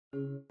Well,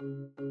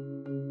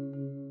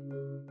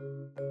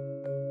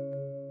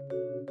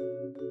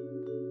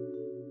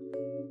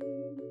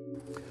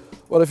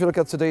 if you look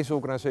at today's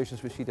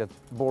organizations, we see that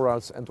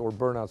bore-outs and or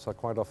burnouts are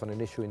quite often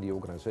an issue in the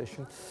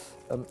organization.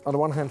 On the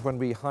one hand, when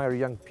we hire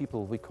young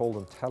people, we call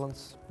them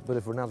talents, but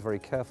if we're not very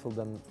careful,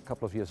 then a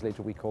couple of years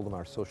later we call them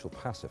our social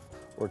passive,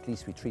 or at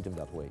least we treat them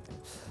that way.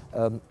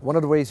 One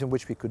of the ways in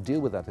which we could deal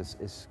with that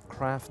is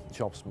craft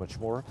jobs much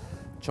more.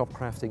 Job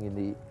crafting in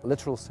the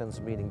literal sense,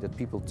 meaning that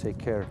people take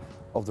care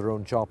of their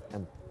own job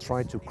and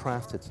try to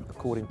craft it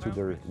according to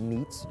their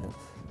needs.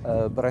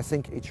 But I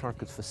think HR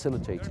could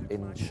facilitate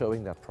in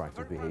showing that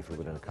proactive behavior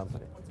within a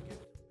company.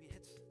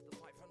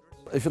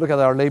 If you look at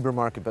our labor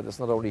market, but it's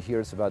not only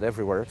here, it's about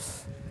everywhere,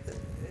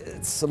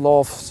 it's a law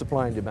of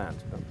supply and demand.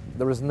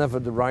 There is never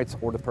the right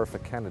or the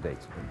perfect candidate.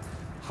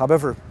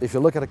 However, if you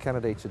look at a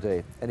candidate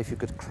today, and if you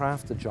could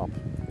craft the job,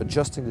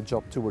 adjusting the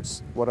job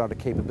towards what are the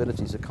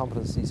capabilities, the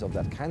competencies of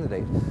that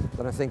candidate,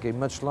 then I think a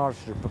much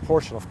larger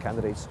proportion of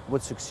candidates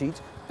would succeed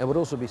and would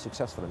also be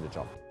successful in the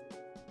job.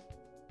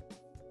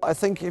 I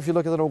think if you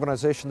look at an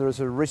organization, there is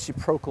a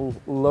reciprocal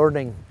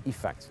learning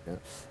effect.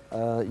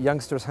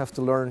 Youngsters have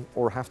to learn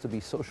or have to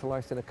be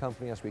socialized in a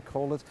company, as we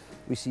call it.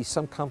 We see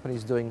some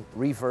companies doing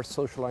reverse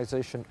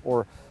socialization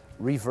or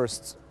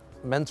reversed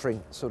mentoring,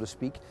 so to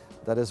speak.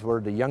 That is where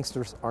the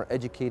youngsters are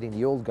educating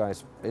the old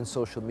guys in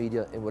social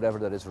media, in whatever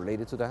that is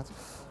related to that.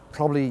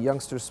 Probably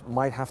youngsters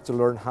might have to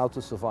learn how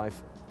to survive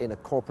in a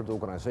corporate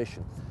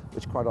organization,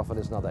 which quite often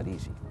is not that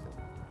easy.